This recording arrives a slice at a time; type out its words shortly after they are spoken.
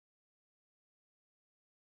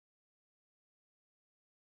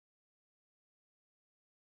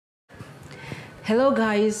Hello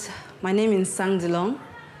guys, my name is Sang Dilong.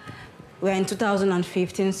 We're in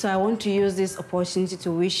 2015, so I want to use this opportunity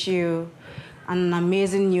to wish you an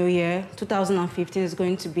amazing new year. 2015 is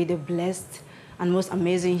going to be the blessed and most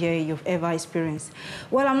amazing year you've ever experienced.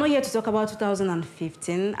 Well, I'm not here to talk about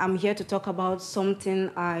 2015. I'm here to talk about something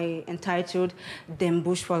I entitled Dem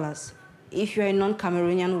Bushfallers. If you're a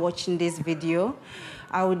non-Cameroonian watching this video,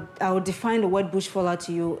 I would define the word bushfaller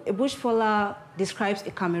to you. A bushfaller describes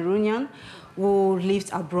a Cameroonian who lives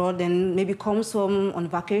abroad and maybe comes home on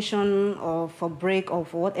vacation or for break or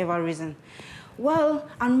for whatever reason. Well,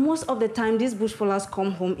 and most of the time, these bushfallers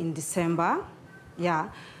come home in December,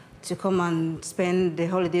 to come and spend the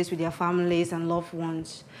holidays with their families and loved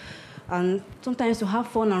ones. And sometimes to have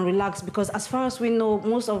fun and relax, because as far as we know,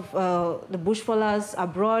 most of the bushfallers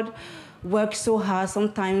abroad work so hard,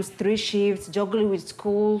 sometimes 3 shifts, juggling with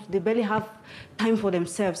school. They barely have time for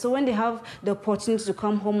themselves. So when they have the opportunity to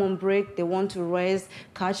come home on break, they want to rest,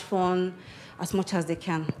 catch fun as much as they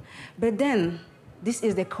can. But then, this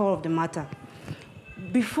is the core of the matter.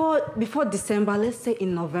 Before December, let's say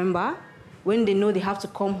in November, when they know they have to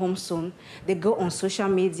come home soon, they go on social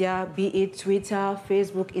media, be it Twitter,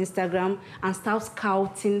 Facebook, Instagram, and start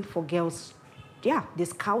scouting for girls. Yeah, they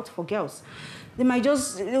scout for girls. They might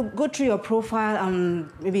just go through your profile and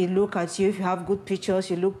maybe look at you. If you have good pictures,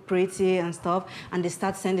 you look pretty and stuff, and they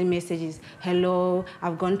start sending messages. Hello,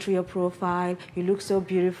 I've gone through your profile. You look so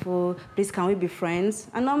beautiful. Please, can we be friends?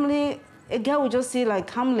 And normally, a girl will just see like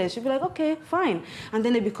harmless. She'll be like, okay, fine. And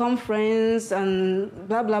then they become friends and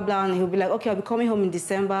blah, blah, blah. And he'll be like, okay, I'll be coming home in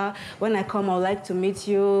December. When I come, I would like to meet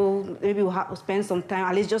you. Maybe we'll spend some time,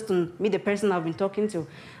 at least just to meet the person I've been talking to.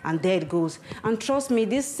 And there it goes. And trust me,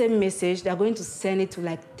 this same message, they're going to send it to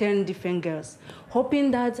like 10 different girls,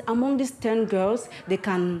 hoping that among these 10 girls,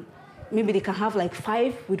 maybe they can have like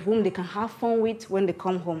 5 with whom they can have fun with when they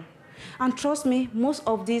come home. And trust me, most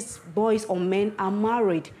of these boys or men are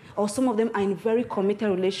married, or some of them are in very committed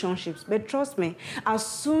relationships. But trust me, as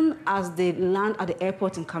soon as they land at the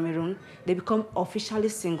airport in Cameroon, they become officially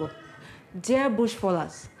single. Dear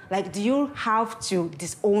bushfallers, like, do you have to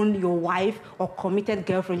disown your wife or committed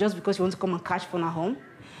girlfriend just because you want to come and catch fun at home?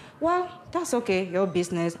 Well, that's okay, your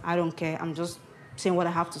business, I don't care. I'm just saying what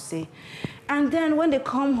I have to say. And then when they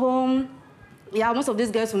come home, most of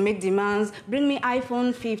these girls will make demands. Bring me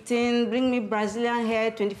iPhone 15, bring me Brazilian hair,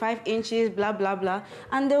 25 inches, blah, blah, blah.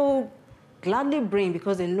 And they will gladly bring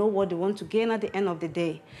because they know what they want to gain at the end of the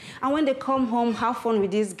day. And when they come home, have fun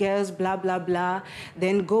with these girls, blah, blah, blah,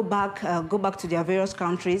 then go back to their various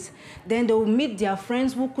countries. Then they will meet their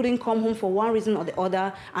friends who couldn't come home for one reason or the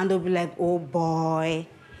other, and they'll be like, oh boy,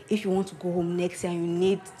 if you want to go home next year and you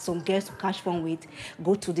need some girls to catch fun with,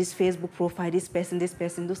 go to this Facebook profile, this person,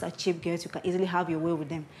 those are cheap girls, you can easily have your way with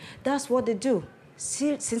them. That's what they do,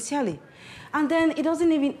 sincerely. And then it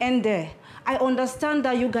doesn't even end there. I understand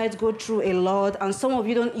that you guys go through a lot, and some of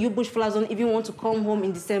you bushfallers don't even want to come home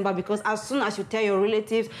in December, because as soon as you tell your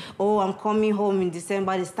relatives, oh, I'm coming home in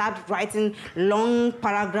December, they start writing long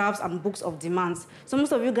paragraphs and books of demands. So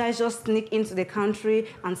most of you guys just sneak into the country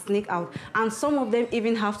and sneak out. And some of them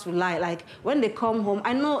even have to lie. Like, when they come home,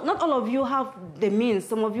 I know not all of you have the means.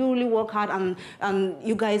 Some of you really work hard, and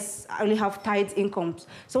you guys really have tight incomes.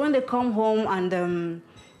 So when they come home and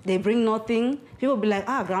they bring nothing, people will be like,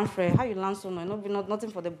 grand friend, how you land so no? Nothing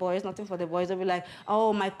for the boys, nothing for the boys. They'll be like,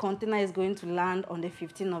 oh, my container is going to land on the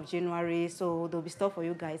 15th of January, so there'll be stuff for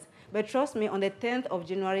you guys. But trust me, on the 10th of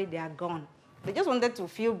January, they are gone. They just wanted to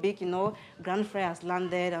feel big, grand friend has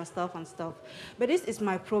landed and stuff. But this is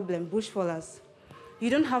my problem, bushfallers. You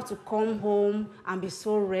don't have to come home and be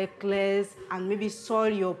so reckless and maybe soil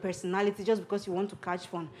your personality just because you want to catch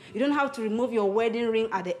fun. You don't have to remove your wedding ring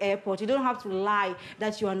at the airport. You don't have to lie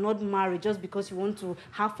that you are not married just because you want to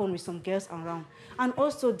have fun with some girls around. And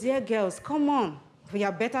also, dear girls, come on. We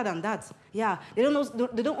are better than that. Yeah, they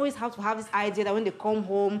don't always have to have this idea that when they come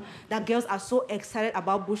home, that girls are so excited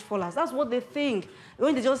about bushfallers. That's what they think.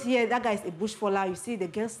 When they just hear that guy is a bushfaller, you see the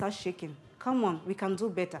girls start shaking. Come on, we can do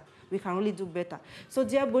better. We can really do better. So,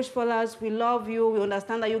 dear bushfallers, we love you. We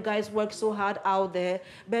understand that you guys work so hard out there.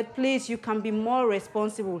 But please, you can be more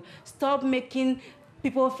responsible. Stop making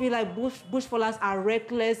people feel like bushfallers are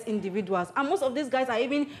reckless individuals. And most of these guys are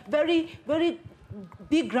even very, very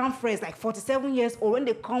big grand friends, like 47 years old. When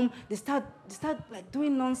they come, they start like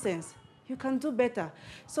doing nonsense. You can do better.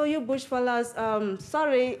 So you bushfallers,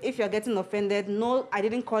 sorry if you're getting offended. No, I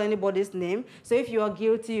didn't call anybody's name. So if you are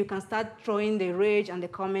guilty, you can start throwing the rage and the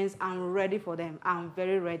comments. I'm ready for them. I'm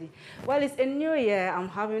very ready. Well, it's a new year. I'm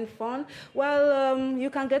having fun. Well, you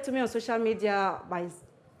can get to me on social media by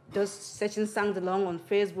just searching Sang Along on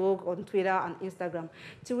Facebook, on Twitter, and Instagram.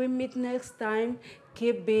 Till we meet next time,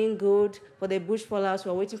 keep being good. For the Bushfallers,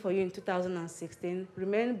 we're waiting for you in 2016.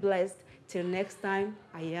 Remain blessed. Till next time,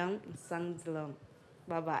 I am Sang Along.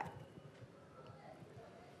 Bye-bye.